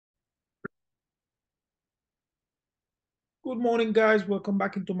Good morning, guys. Welcome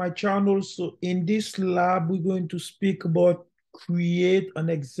back into my channel. So in this lab, we're going to speak about create an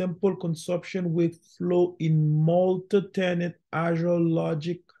example consumption workflow in multi-tenant Azure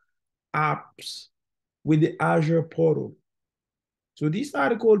Logic Apps with the Azure portal. So this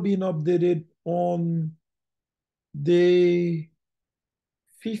article being updated on the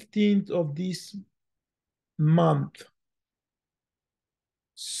 15th of this month.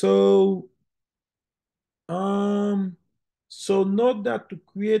 So Um, so note that to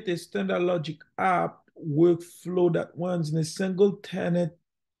create a standard Logic app workflow that runs in a single tenant,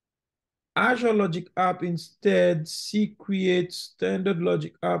 Azure Logic App instead create standard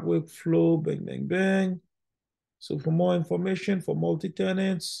Logic app workflow, bang, bang, bang. So for more information for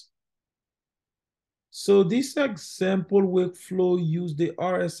multi-tenants. So this example workflow use the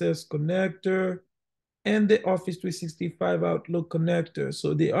RSS connector and the Office 365 Outlook connector.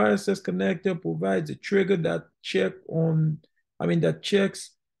 So the RSS connector provides a trigger that checks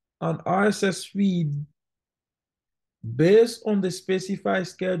an RSS feed based on the specified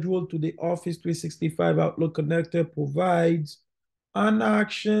schedule to the Office 365 Outlook connector provides an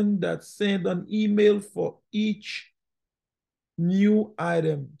action that sends an email for each new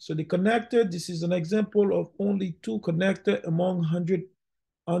item. So the connector, this is an example of only two connectors among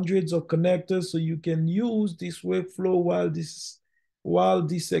hundreds of connectors, so you can use this workflow while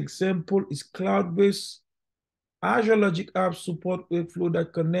this example is cloud-based. Azure Logic Apps support workflow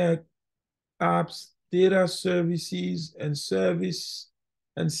that connect apps, data services, and service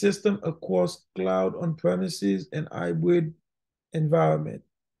and system across cloud, on-premises, and hybrid environment.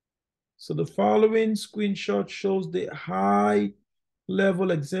 So the following screenshot shows the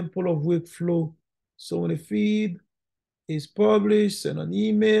high-level example of workflow. So when a feed is published, send an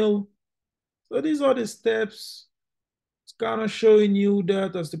email. So these are the steps. It's kind of showing you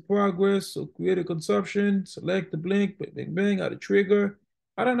that as the progress. So create a consumption, select the blink, bang, bang, bang, add a trigger,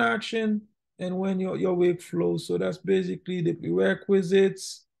 add an action, and when your workflow. So that's basically the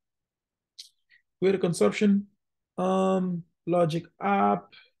prerequisites. Create a consumption, logic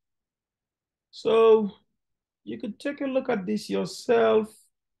app. So you could take a look at this yourself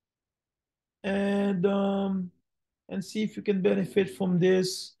and see if you can benefit from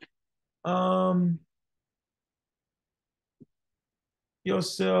this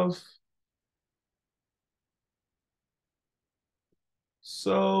yourself.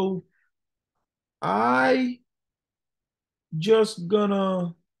 So I just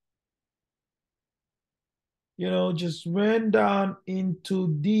gonna, just ran down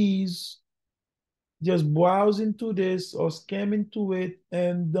into these, just browse into this or scan into it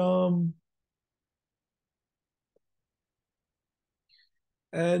and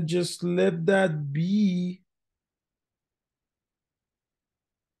just let that be.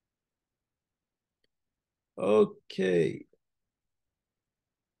 Okay.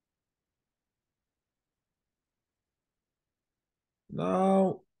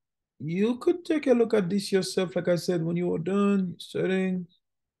 Now you could take a look at this yourself. Like I said, when you are done, settings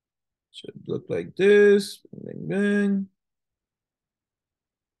should look like this. Bang, bang.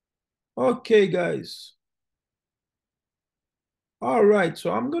 Okay, guys. All right,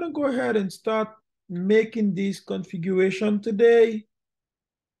 so I'm gonna go ahead and start making this configuration today.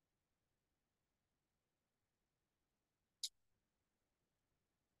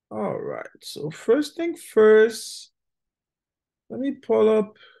 All right, so first thing first, let me pull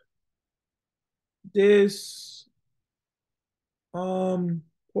up this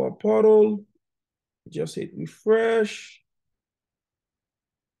portal, just hit refresh,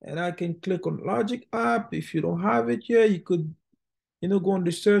 and I can click on Logic App. If you don't have it yet, you could, go on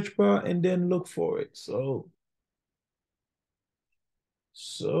the search bar and then look for it. So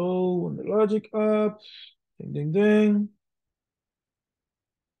on the Logic App, ding, ding, ding.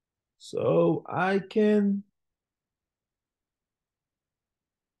 So I can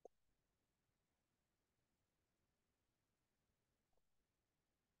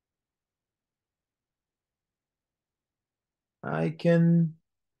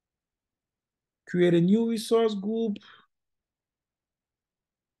create a new resource group.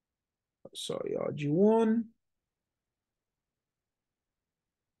 Sorry, RG1.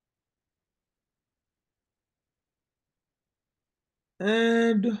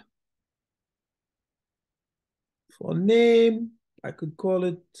 And for name, I could call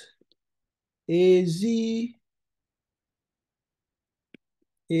it AZ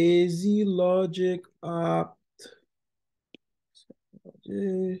Logic App.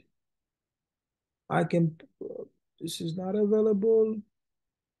 I can, this is not available.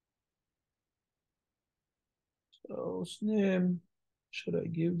 So name, should I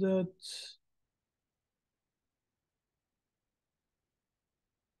give that?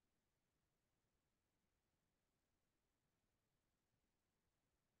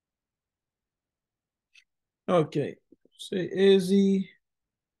 Okay, say Azure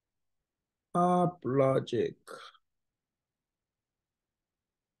App Logic.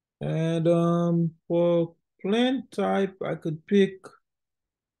 And for plan type, I could pick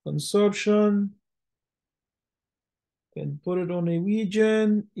consumption, can put it on a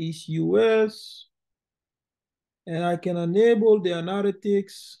region, East US, and I can enable the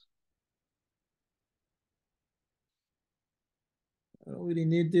analytics. I don't really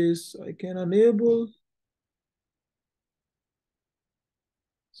need this. I can enable.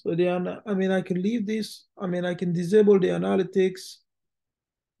 So I can leave this. I can disable the analytics.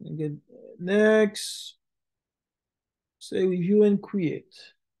 Again, next, say review and create.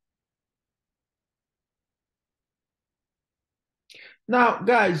 Now,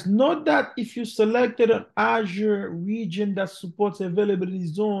 guys, note that if you selected an Azure region that supports availability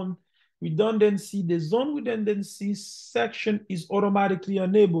zone redundancy, the zone redundancy section is automatically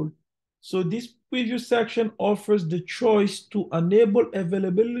enabled. So this preview section offers the choice to enable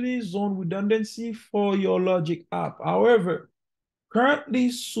availability zone redundancy for your Logic app. However,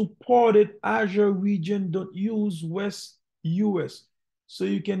 currently supported Azure region don't use West US. So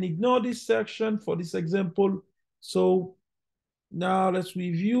you can ignore this section for this example. So now let's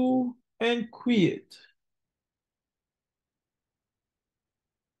review and create.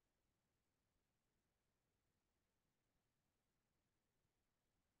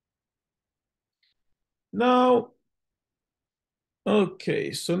 Now,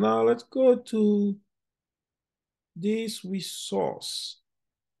 okay, so now let's go to this resource.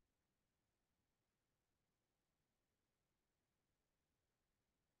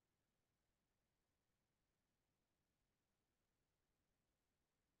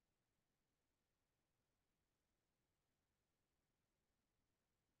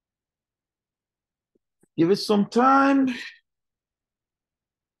 Give it some time.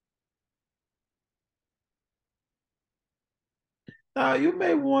 Now you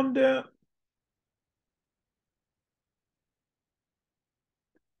may wonder,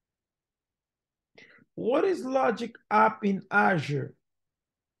 what is Logic App in Azure?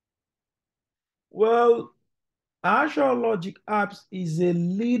 Well, Azure Logic Apps is a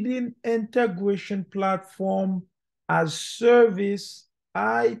leading integration platform as service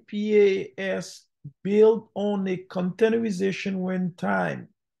iPaaS built on a containerization runtime.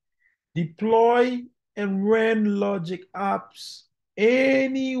 Deploy and run Logic Apps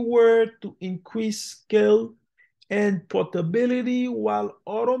anywhere to increase scale and portability while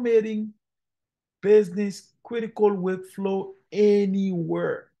automating business critical workflow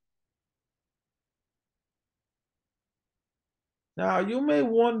anywhere. Now, you may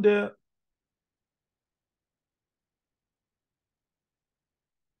wonder,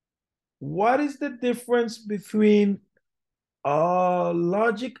 what is the difference between a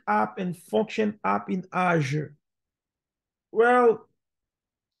Logic app and Function app in Azure? Well,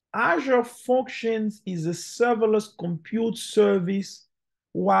 Azure Functions is a serverless compute service,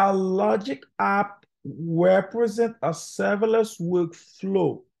 while Logic App represent a serverless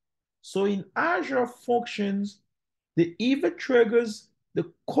workflow. So in Azure Functions, the event triggers the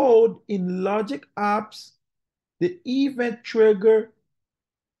code in Logic Apps. The event trigger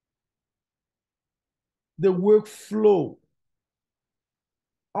the workflow.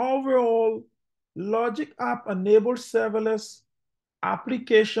 Overall, Logic App enables serverless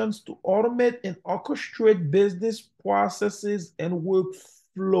applications to automate and orchestrate business processes and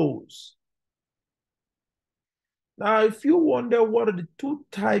workflows. Now, if you wonder what are the two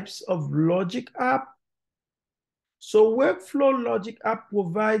types of Logic App, so Workflow Logic App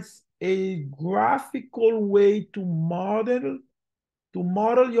provides a graphical way to model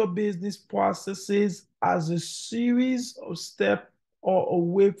your business processes as a series of steps or a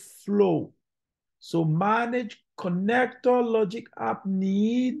workflow. So manage connector Logic App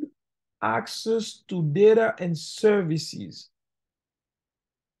need access to data and services.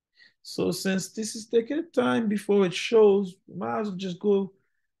 So since this is taking time before it shows, might as well just go,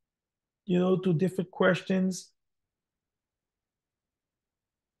 to different questions.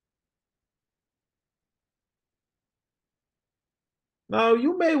 Now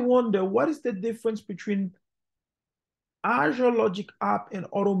you may wonder, what is the difference between Azure Logic App and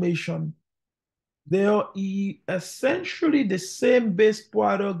automation? They are essentially the same base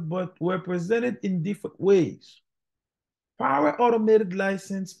product, but represented in different ways. Power automated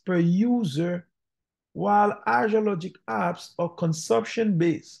license per user, while Azure Logic Apps are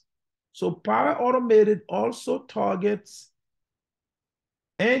consumption-based. So Power Automated also targets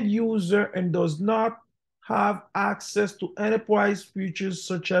end user and does not have access to enterprise features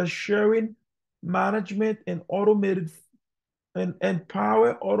such as sharing, management, and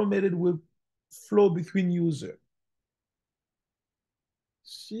Power Automated with flow between user.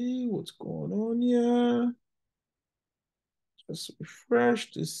 See what's going on here. Just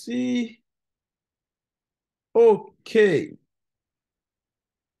refresh to see. Okay.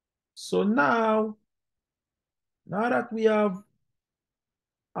 So now that we have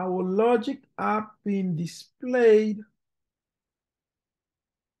our Logic app being displayed,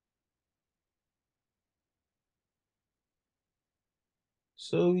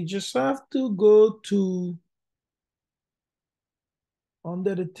 so we just have to go to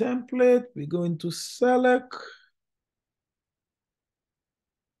under the template, we're going to select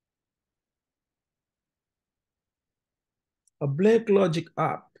a blank Logic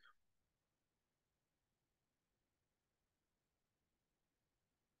app.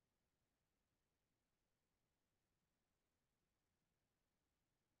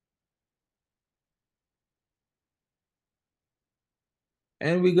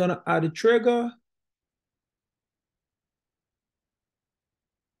 And we're gonna add a trigger.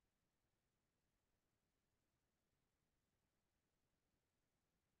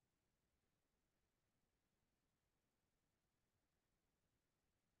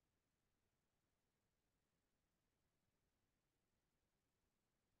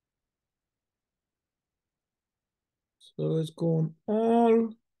 So it's going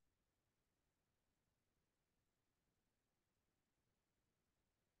all.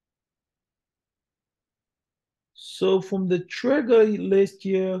 So from the trigger list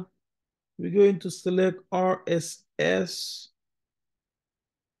here, we're going to select RSS,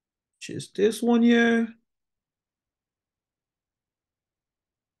 which is this one here.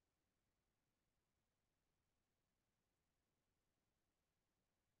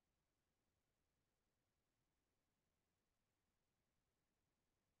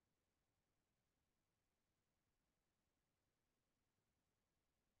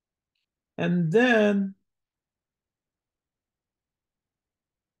 And then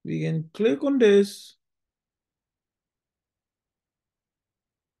we can click on this.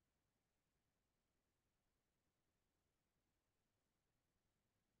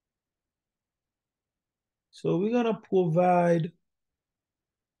 So we're gonna provide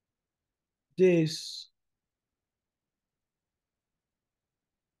this.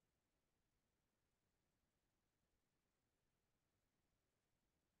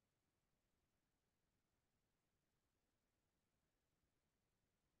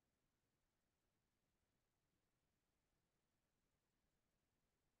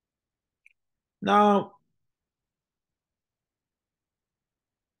 Now,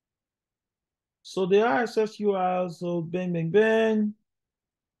 so the RSS URL, so bang, bang, bang,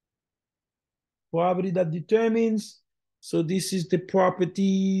 property that determines. So this is the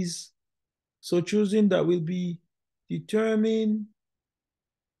properties. So choosing that will be determined.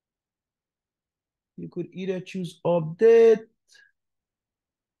 You could either choose update.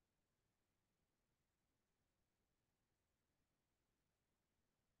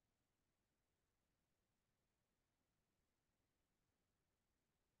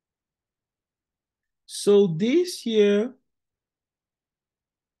 So this here,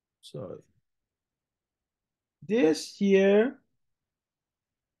 sorry, this here,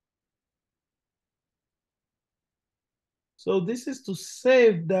 so this is to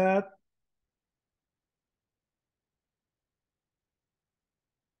save that.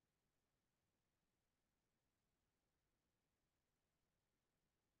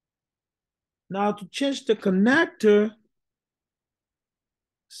 Now to change the connector,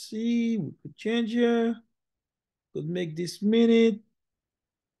 see, we could change here, could make this minute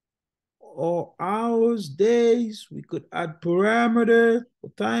or hours, days. We could add parameter for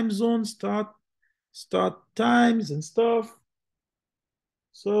time zone, start times and stuff.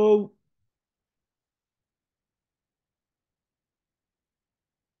 So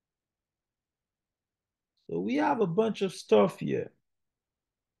we have a bunch of stuff here.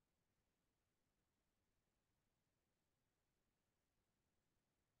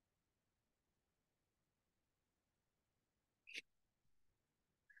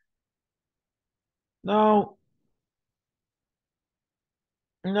 Now,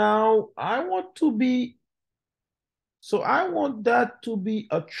 I want to be, so I want that to be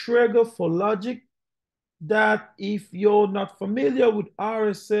a trigger for logic that if you're not familiar with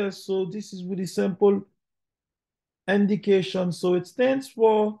RSS, so this is really simple indication. So it stands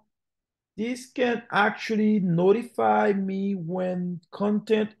for, this can actually notify me when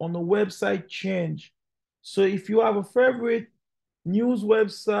content on the website change. So if you have a favorite news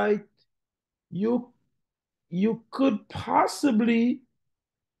website, you could possibly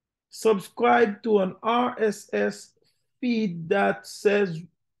subscribe to an RSS feed that says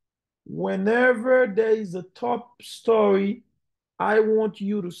Whenever there is a top story, I want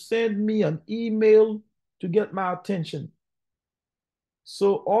you to send me an email to get my attention.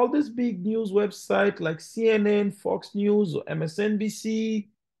 So all these big news websites like CNN, Fox News, or MSNBC,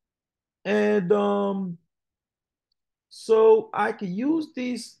 and so I can use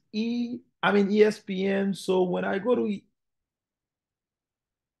this ESPN. So when I go to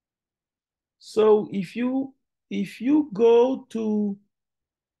so if you go to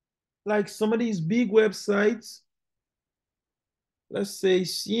like some of these big websites, let's say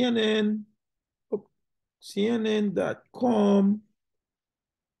CNN, CNN.com,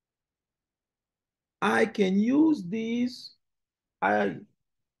 I can use these I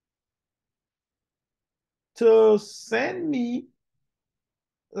to send me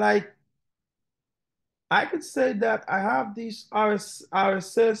like I could say that I have this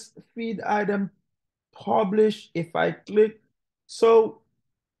RSS feed item published if I click. So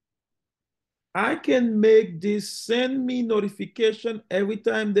I can make this send me notification every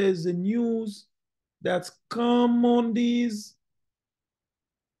time there's a news that's come on these.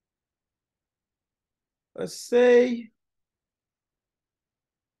 Let's say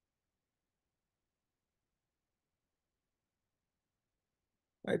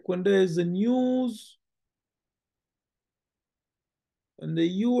like when there's a news in the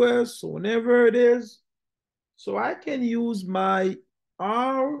US or whenever it is. So I can use my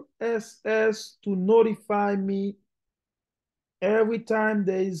RSS to notify me every time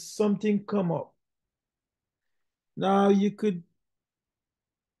there is something come up. Now you could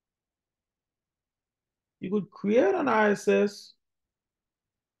create an RSS.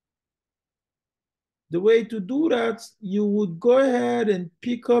 The way to do that, you would go ahead and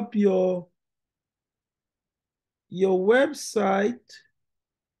pick up your website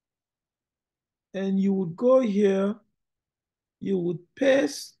and you would go here, you would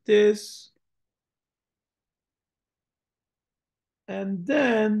paste this, and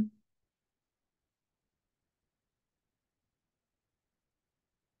then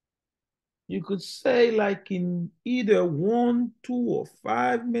you could say like in either 1, 2, or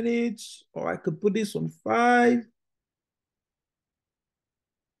 5 minutes, or I could put this on 5.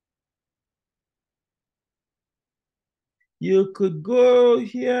 You could go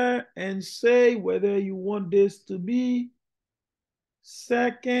here and say whether you want this to be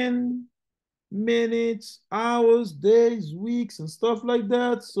second, minutes, hours, days, weeks, and stuff like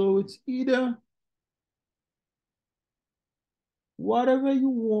that. So it's either whatever you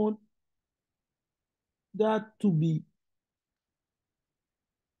want that to be.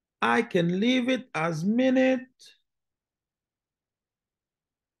 I can leave it as minute,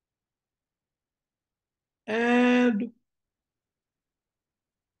 and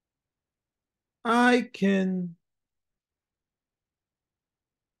I can,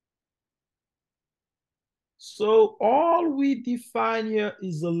 so all we define here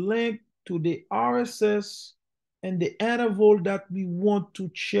is a link to the RSS and the interval that we want to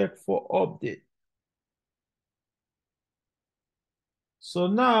check for update. So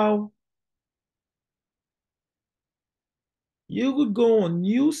now you could go on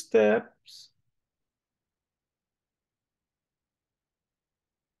new steps.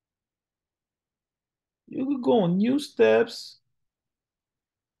 You could go on new steps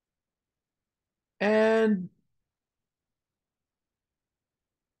and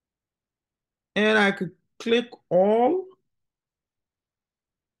I could click all.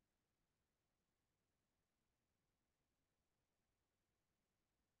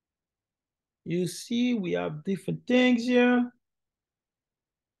 You see, we have different things here.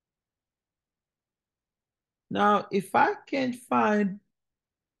 Now, if I can't find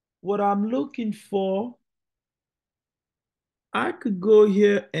what I'm looking for, I could go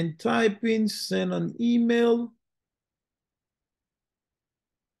here and type in send an email.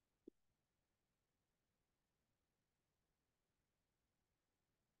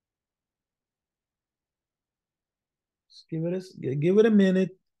 Just give it a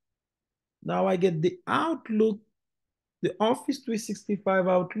minute. Now I get the Outlook, the Office 365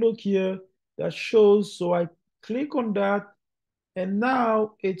 Outlook here that shows. So I click on that, and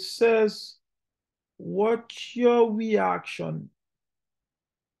now it says, what's your reaction?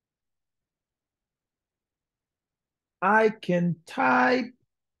 I can type.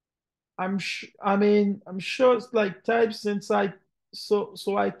 I'm sure it's like type since so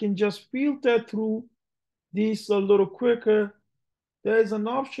I can just filter through this a little quicker. There is an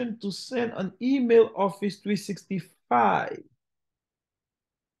option to send an email Office 365.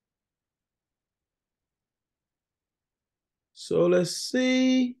 So let's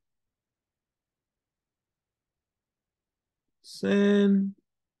see. Send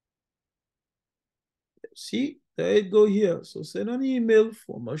See, there you go here. So send an email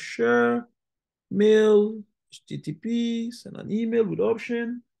from a share, mail, HTTP, send an email with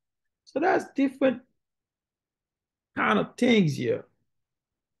option. So that's different kind of things here.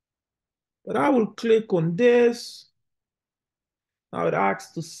 But I will click on this. Now it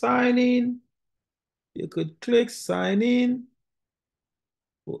asks to sign in. You could click sign in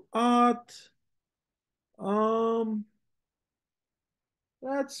for art.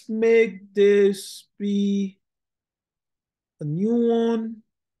 Let's make this be a new one.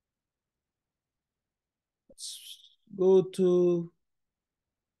 Let's go to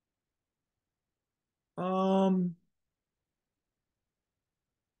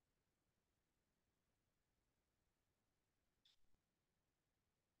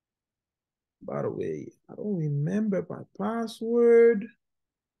by the way, I don't remember my password.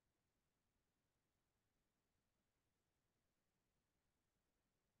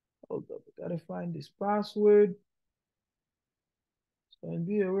 Hold up, I gotta find this password. So and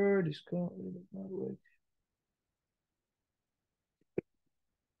be aware this currently does not work.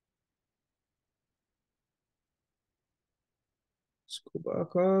 Let's go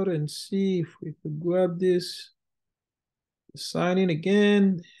back out and see if we could grab this. Sign in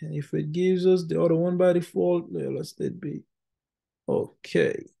again. And if it gives us the other one by default, let's let it be.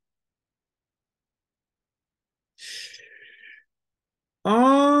 Okay.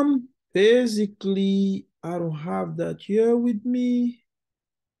 Basically, I don't have that here with me.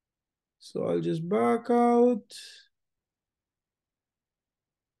 So I'll just back out.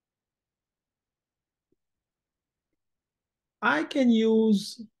 I can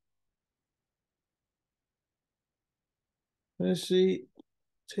use, let's see,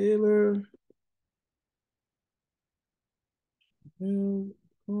 Taylor.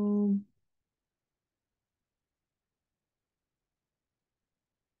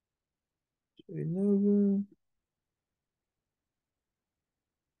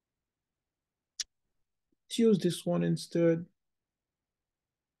 Let's use this one instead.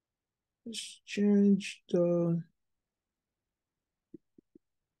 Let's change the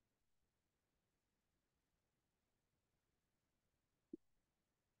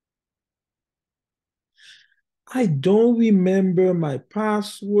I don't remember my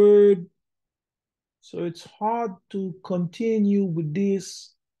password, so it's hard to continue with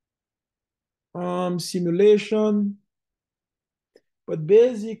this simulation. But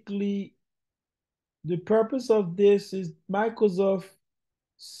basically, the purpose of this is Microsoft.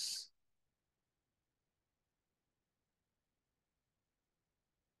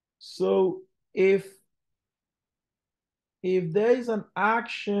 So if there is an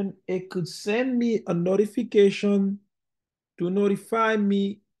action, it could send me a notification to notify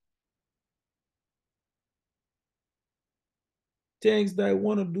me things that I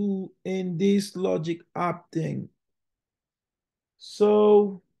want to do in this Logic App thing.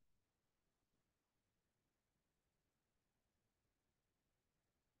 So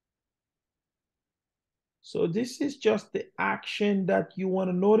this is just the action that you want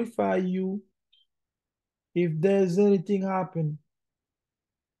to notify you if there's anything happen.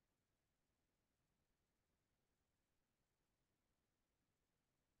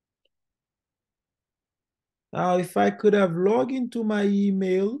 Now, if I could have logged into my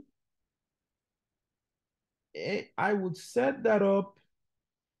email, I would set that up,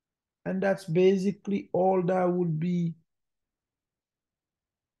 and that's basically all that would be.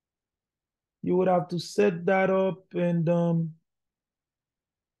 You would have to set that up, and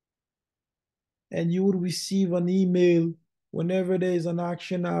you would receive an email whenever there is an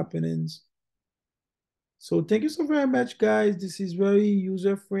action happening. So thank you so very much, guys. This is very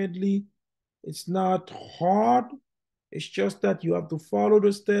user-friendly. It's not hard. It's just that you have to follow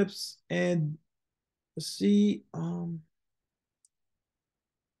the steps and see.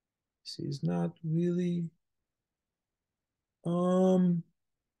 This is not really. Now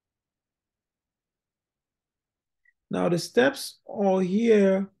the steps are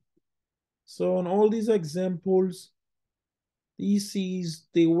here. So on all these examples, this is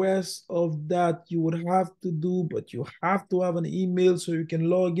the rest of that you would have to do, but you have to have an email so you can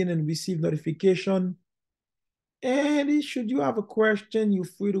log in and receive notification. And should you have a question, you're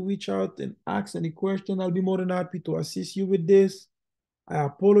free to reach out and ask any question. I'll be more than happy to assist you with this. I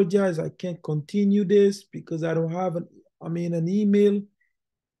apologize, I can't continue this because I don't have an email.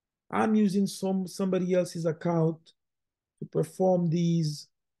 I'm using somebody else's account to perform these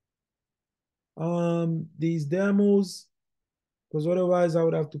demos, because otherwise I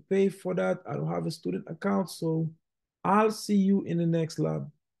would have to pay for that. I don't have a student account, so I'll see you in the next lab.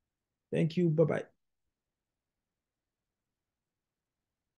 Thank you. Bye-bye.